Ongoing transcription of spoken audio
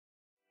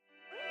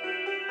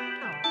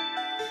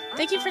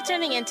Thank you for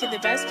tuning in to the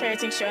best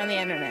parenting show on the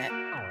internet.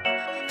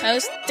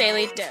 Post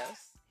Daily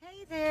Dose.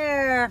 Hey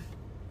there.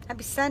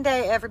 Happy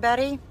Sunday,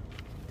 everybody.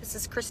 This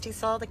is Christy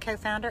Saul, the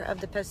co-founder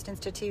of the Post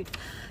Institute,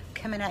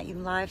 coming at you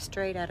live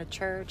straight out of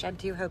church. I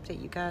do hope that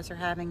you guys are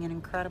having an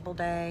incredible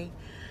day.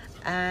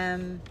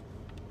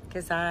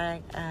 Because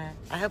I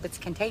hope it's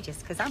contagious,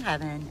 because I'm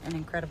having an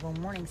incredible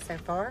morning so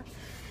far.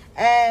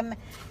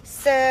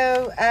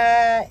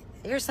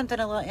 Here's something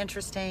a little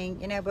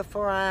interesting. You know,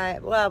 before I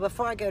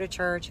go to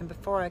church and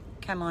before I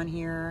come on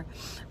here,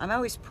 I'm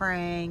always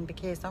praying,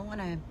 because I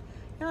want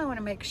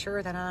to make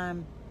sure that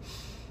I'm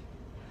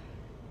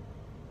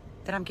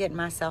getting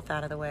myself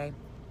out of the way.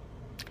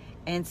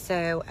 And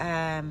so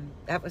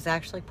that was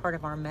actually part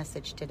of our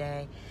message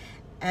today.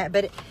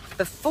 But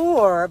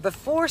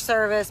before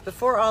service,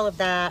 before all of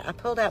that, I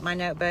pulled out my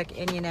notebook,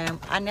 and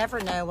I never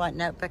know what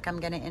notebook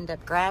I'm going to end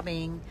up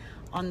grabbing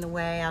on the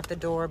way out the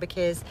door,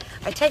 because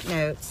I take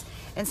notes.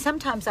 And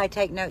sometimes I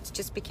take notes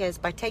just because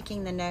by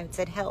taking the notes,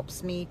 it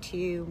helps me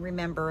to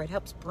remember. It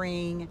helps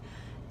bring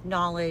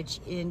knowledge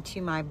into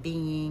my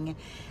being.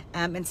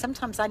 And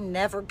sometimes I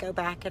never go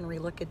back and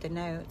relook at the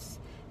notes.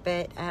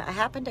 But I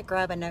happened to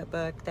grab a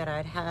notebook that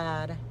I'd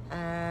had.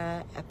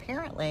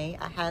 Apparently,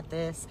 I had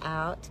this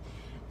out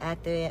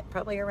at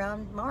probably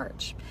around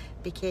March,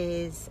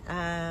 because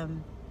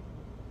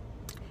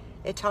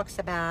it talks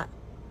about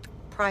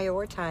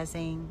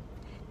prioritizing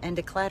and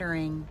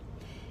decluttering.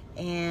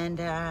 And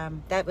I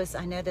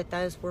know that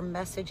those were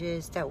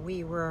messages that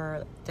we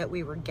were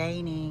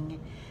gaining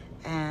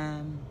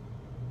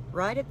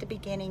right at the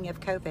beginning of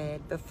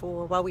COVID,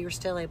 while we were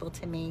still able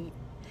to meet.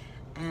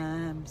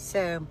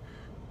 So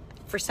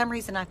for some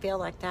reason, I feel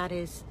like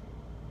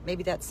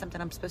maybe that's something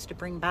I'm supposed to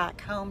bring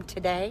back home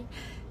today,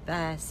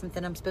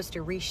 something I'm supposed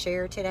to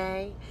reshare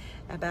today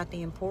about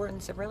the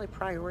importance of really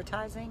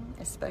prioritizing,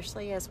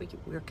 especially as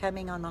we're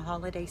coming on the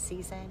holiday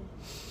season.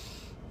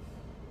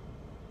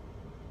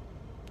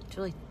 To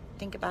really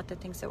think about the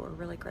things that we're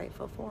really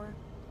grateful for.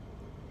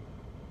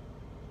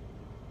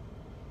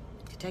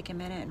 To take a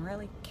minute and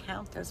really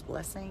count those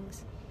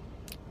blessings.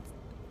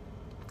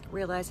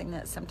 Realizing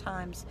that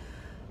sometimes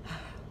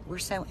we're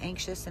so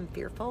anxious and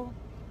fearful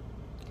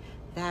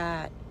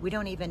that we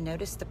don't even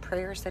notice the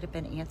prayers that have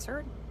been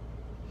answered.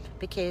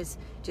 Because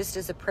just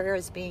as a prayer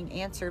is being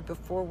answered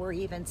before we're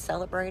even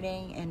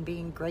celebrating and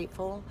being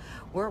grateful,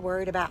 we're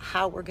worried about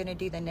how we're going to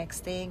do the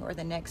next thing or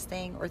the next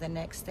thing or the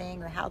next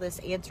thing, or how this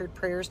answered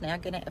prayer is now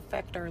going to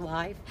affect our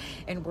life,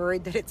 and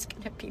worried that it's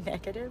going to be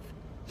negative.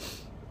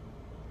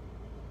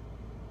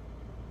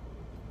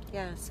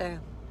 Yeah, so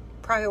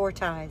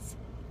prioritize.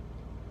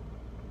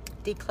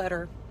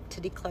 Declutter,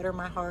 to declutter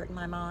my heart and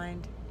my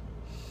mind.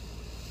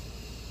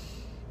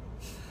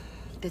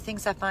 The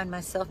things I find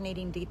myself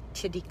needing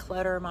to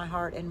declutter my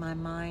heart and my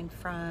mind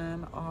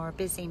from are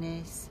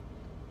busyness.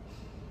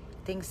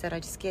 Things that I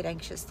just get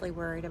anxiously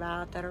worried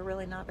about that are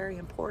really not very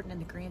important in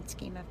the grand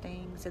scheme of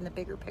things, in the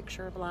bigger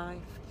picture of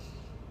life.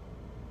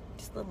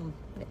 Just little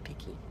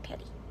nitpicky,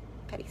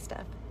 petty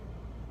stuff.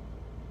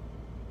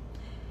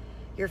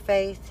 Your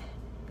faith,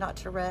 not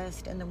to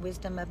rest in the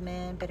wisdom of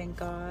men, but in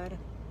God.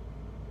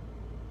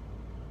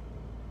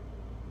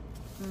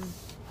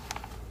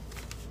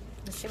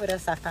 Let's see what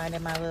else I find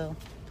in my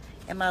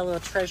little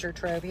treasure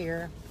trove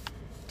here.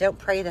 Don't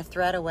pray the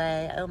threat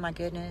away. Oh my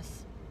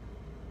goodness.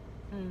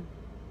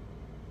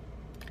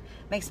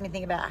 Makes me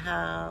think about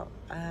how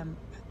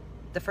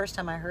the first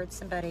time I heard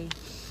somebody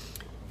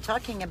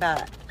talking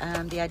about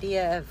the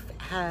idea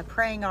of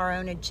praying our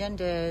own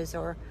agendas,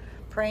 or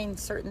praying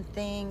certain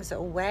things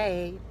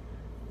away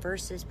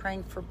versus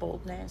praying for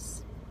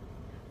boldness,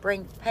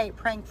 praying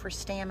for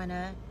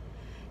stamina.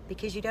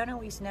 Because you don't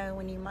always know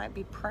when you might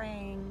be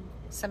praying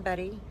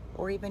somebody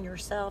or even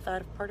yourself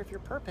out of part of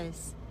your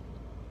purpose.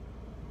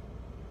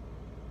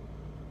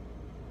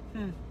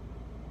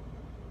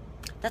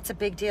 That's a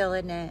big deal,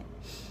 isn't it?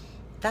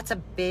 That's a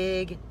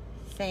big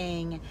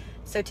thing.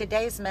 So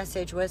today's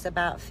message was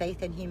about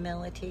faith and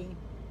humility.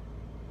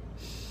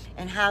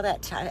 And how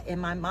in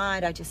my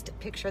mind, I just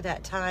picture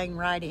that tying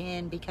right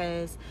in,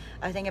 because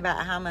I think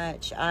about how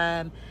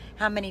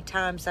many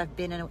times I've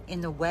been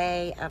in the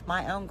way of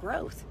my own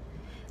growth.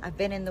 I've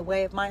been in the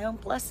way of my own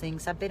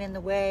blessings. I've been in the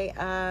way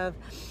of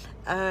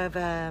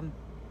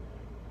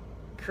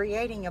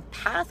creating a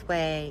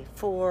pathway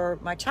for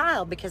my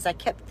child, because I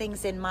kept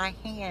things in my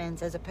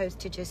hands as opposed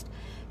to just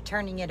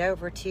turning it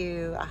over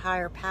to a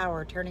higher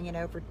power, turning it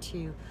over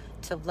to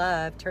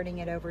love, turning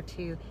it over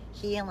to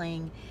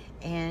healing,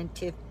 and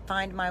to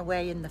find my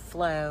way in the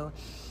flow.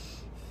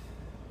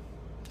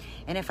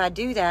 And if I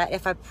do that,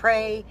 if I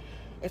pray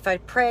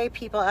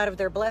people out of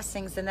their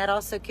blessings, then that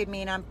also could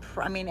mean out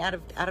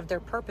of their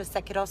purpose.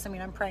 That could also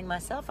mean I'm praying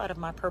myself out of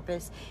my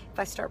purpose. If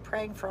I start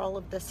praying for all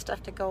of this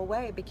stuff to go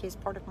away, because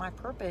part of my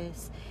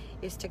purpose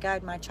is to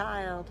guide my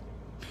child.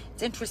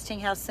 It's interesting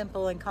how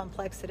simple and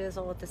complex it is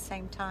all at the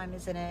same time,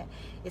 isn't it?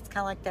 It's kind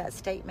of like that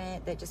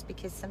statement that just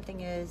because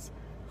something is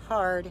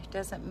hard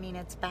doesn't mean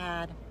it's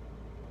bad.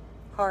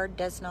 Hard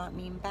does not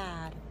mean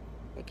bad.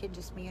 It can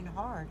just mean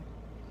hard.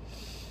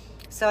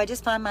 So I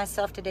just find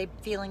myself today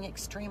feeling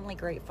extremely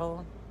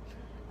grateful.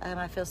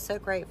 I feel so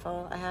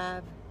grateful. I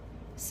have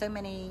so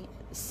many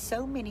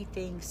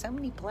things, so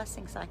many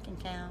blessings I can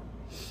count.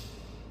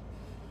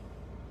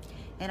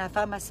 And I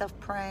find myself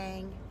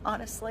praying.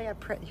 Honestly,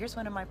 here's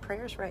one of my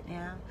prayers right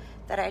now,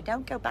 that I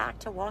don't go back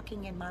to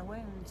walking in my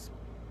wounds.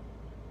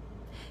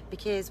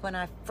 Because when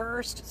I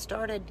first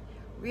started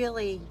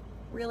really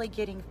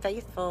getting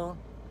faithful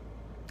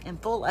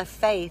and full of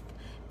faith,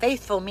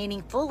 faithful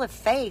meaning full of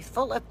faith,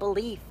 full of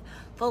belief,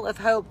 full of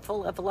hope,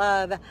 full of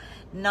love,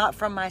 not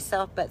from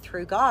myself but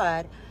through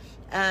God,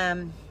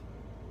 I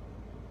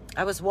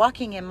was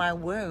walking in my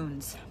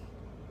wounds.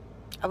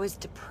 I was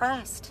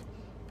depressed,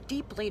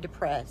 deeply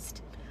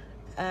depressed.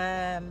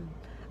 I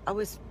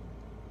was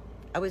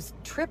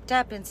tripped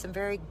up in some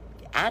very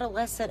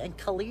adolescent and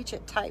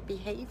collegiate type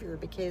behavior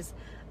because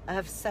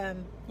of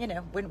some,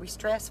 when we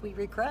stress, we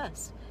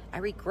regress. I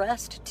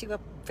regressed to a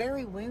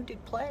very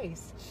wounded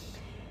place.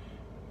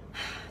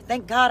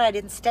 Thank God I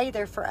didn't stay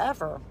there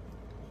forever.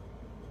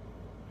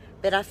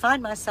 But I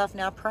find myself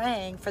now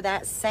praying for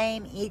that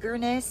same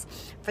eagerness,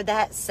 for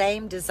that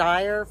same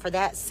desire, for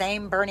that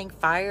same burning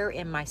fire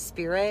in my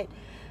spirit,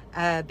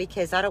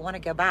 because I don't want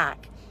to go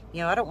back.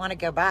 I don't want to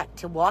go back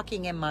to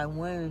walking in my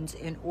wounds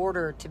in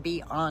order to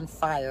be on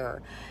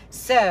fire.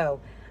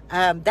 So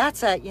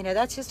that's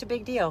just a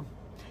big deal.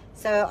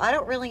 So I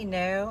don't really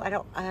know.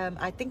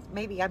 I think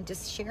maybe I'm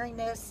just sharing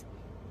this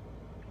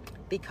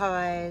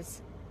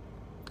because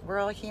we're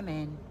all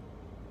human.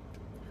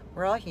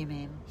 We're all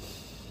human.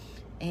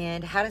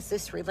 And how does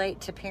this relate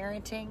to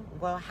parenting?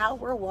 Well, how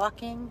we're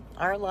walking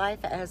our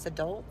life as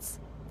adults,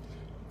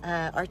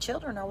 our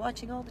children are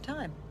watching all the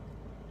time.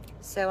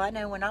 So I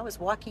know when I was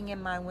walking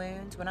in my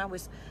wounds, when I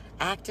was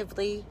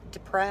actively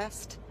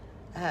depressed,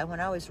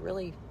 when I was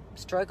really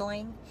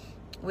struggling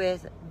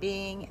with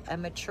being a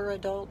mature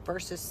adult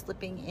versus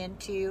slipping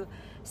into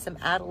some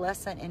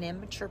adolescent and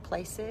immature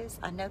places,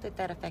 I know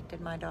that affected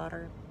my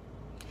daughter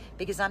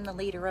because I'm the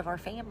leader of our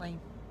family.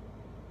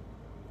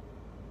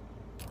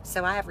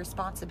 So I have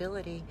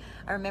responsibility.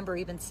 I remember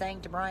even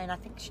saying to Brian, I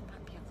think she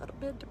might be a little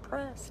bit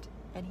depressed.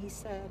 And he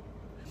said,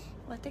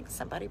 well, I think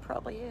somebody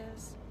probably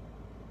is.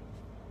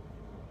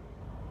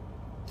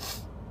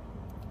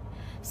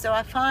 So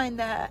I find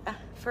that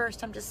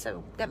first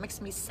that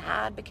makes me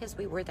sad because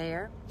we were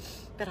there,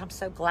 but I'm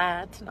so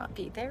glad to not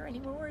be there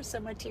anymore. So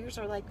my tears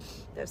are like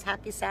those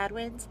happy, sad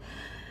ones.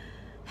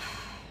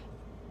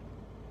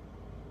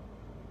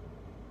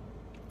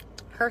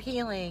 Her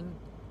healing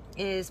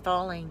is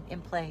falling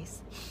in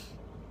place.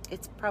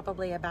 It's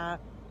probably about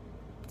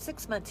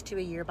 6 months to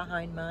a year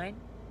behind mine.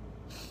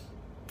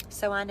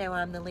 So I know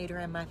I'm the leader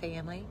in my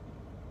family.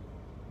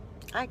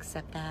 I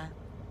accept that.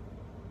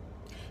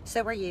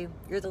 So are you.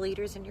 You're the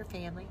leaders in your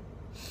family.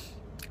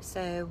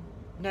 So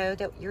know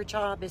that your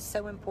job is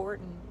so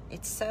important.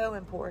 It's so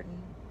important.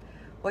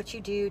 What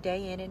you do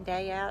day in and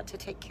day out to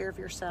take care of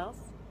yourself.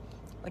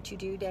 What you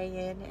do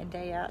day in and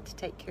day out to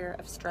take care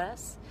of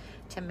stress,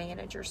 to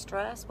manage your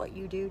stress. What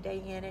you do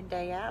day in and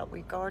day out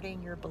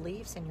regarding your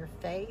beliefs and your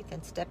faith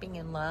and stepping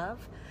in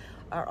love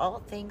are all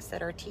things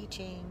that are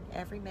teaching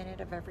every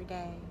minute of every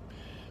day.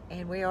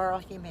 And we are all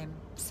human.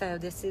 So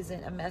this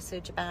isn't a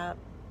message about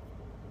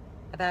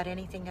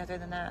anything other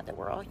than that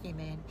we're all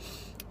human.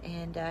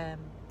 And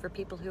for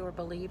people who are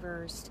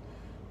believers,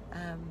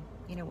 I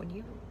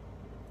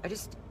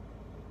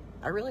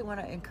really want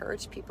to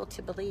encourage people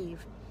to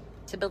believe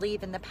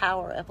in the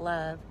power of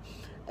love.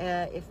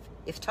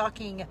 If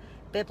talking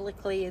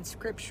biblically and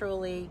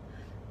scripturally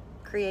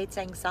creates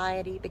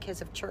anxiety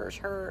because of church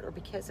hurt or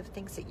because of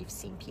things that you've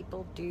seen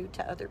people do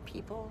to other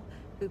people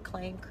who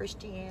claim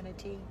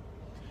Christianity,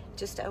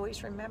 just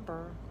always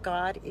remember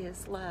God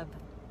is love.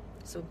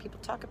 So when people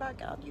talk about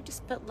God, you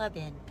just put love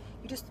in.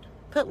 You just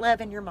put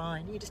love in your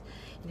mind. You just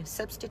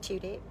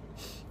substitute it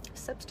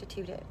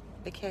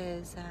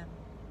because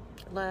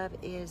love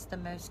is the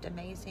most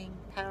amazing,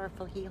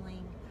 powerful,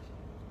 healing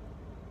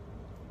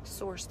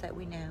source that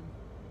we know.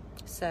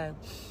 So,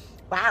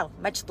 wow,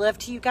 much love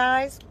to you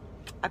guys.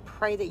 I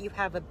pray that you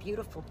have a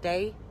beautiful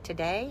day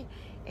today.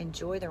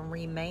 Enjoy the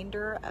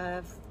remainder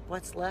of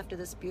what's left of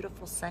this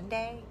beautiful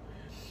Sunday.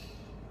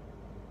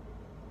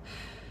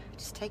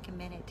 Just take a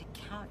minute to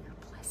count your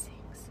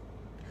blessings.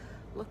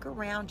 Look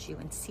around you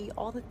and see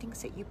all the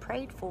things that you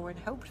prayed for and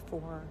hoped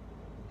for.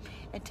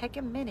 And take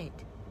a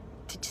minute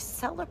to just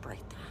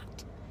celebrate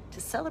that. To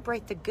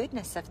celebrate the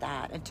goodness of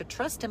that and to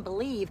trust and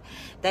believe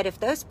that if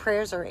those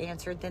prayers are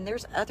answered, then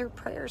there's other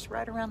prayers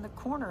right around the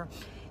corner,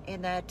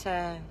 and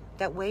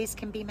that ways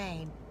can be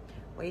made.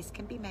 Ways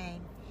can be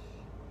made.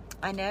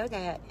 I know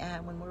that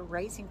when we're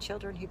raising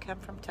children who come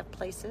from tough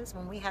places,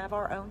 when we have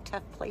our own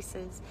tough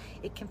places,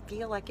 it can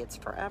feel like it's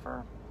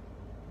forever.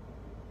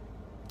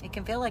 It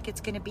can feel like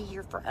it's going to be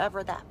here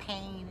forever, that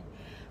pain,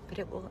 but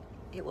it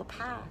will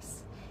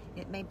pass.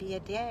 It may be a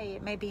day,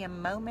 it may be a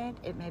moment,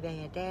 it may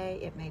be a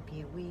day, it may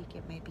be a week,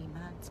 it may be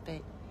months,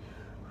 but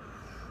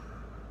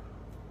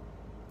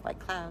like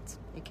clouds,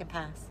 it can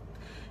pass.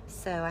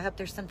 So I hope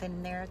there's something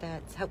in there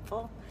that's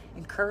hopeful,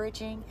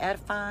 encouraging,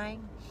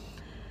 edifying.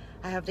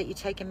 I hope that you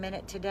take a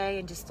minute today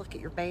and just look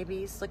at your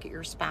babies, look at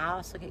your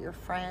spouse, look at your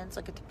friends,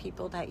 look at the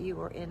people that you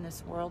are in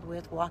this world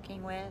with,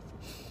 walking with,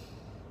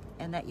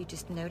 and that you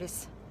just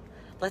notice,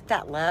 let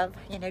that love,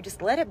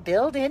 just let it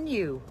build in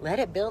you. Let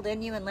it build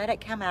in you and let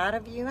it come out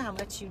of you. How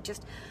much you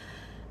just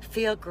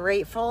feel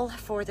grateful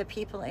for the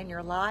people in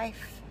your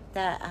life,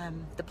 that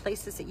the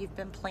places that you've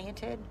been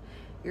planted,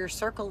 your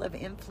circle of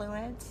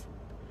influence.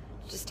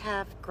 Just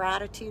have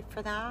gratitude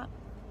for that.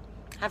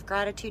 Have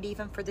gratitude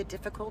even for the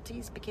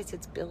difficulties, because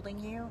it's building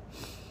you.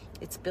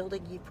 It's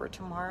building you for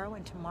tomorrow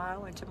and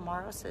tomorrow and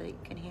tomorrow, so that you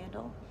can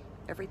handle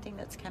everything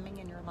that's coming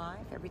in your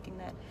life, everything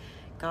that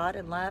God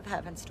and love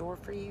have in store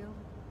for you.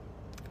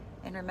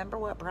 And remember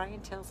what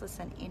Brian tells us: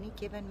 in any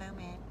given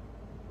moment,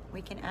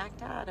 we can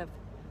act out of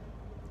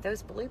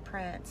those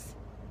blueprints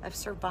of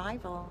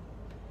survival,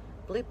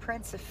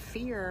 blueprints of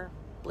fear,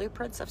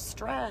 blueprints of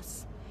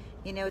stress.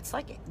 It's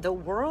like the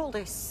world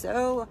is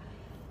so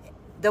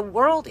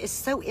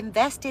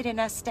invested in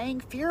us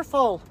staying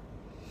fearful.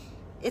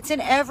 It's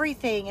in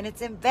everything, and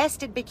it's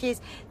invested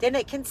because then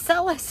it can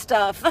sell us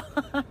stuff.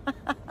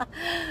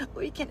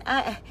 We can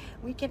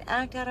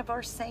act out of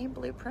our same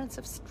blueprints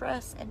of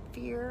stress and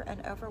fear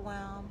and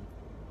overwhelm.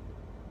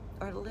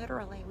 Or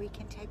literally, we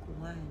can take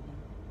 1,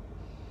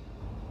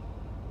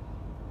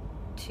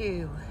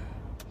 2,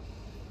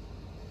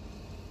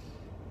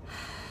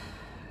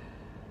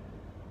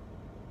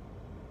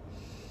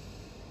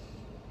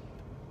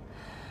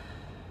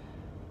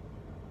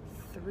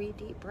 3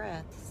 deep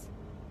breaths,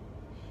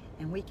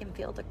 and we can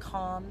feel the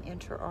calm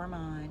enter our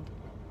mind,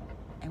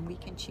 and we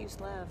can choose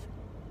love.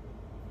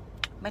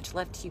 Much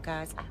love to you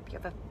guys. I hope you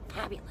have a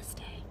fabulous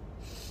day.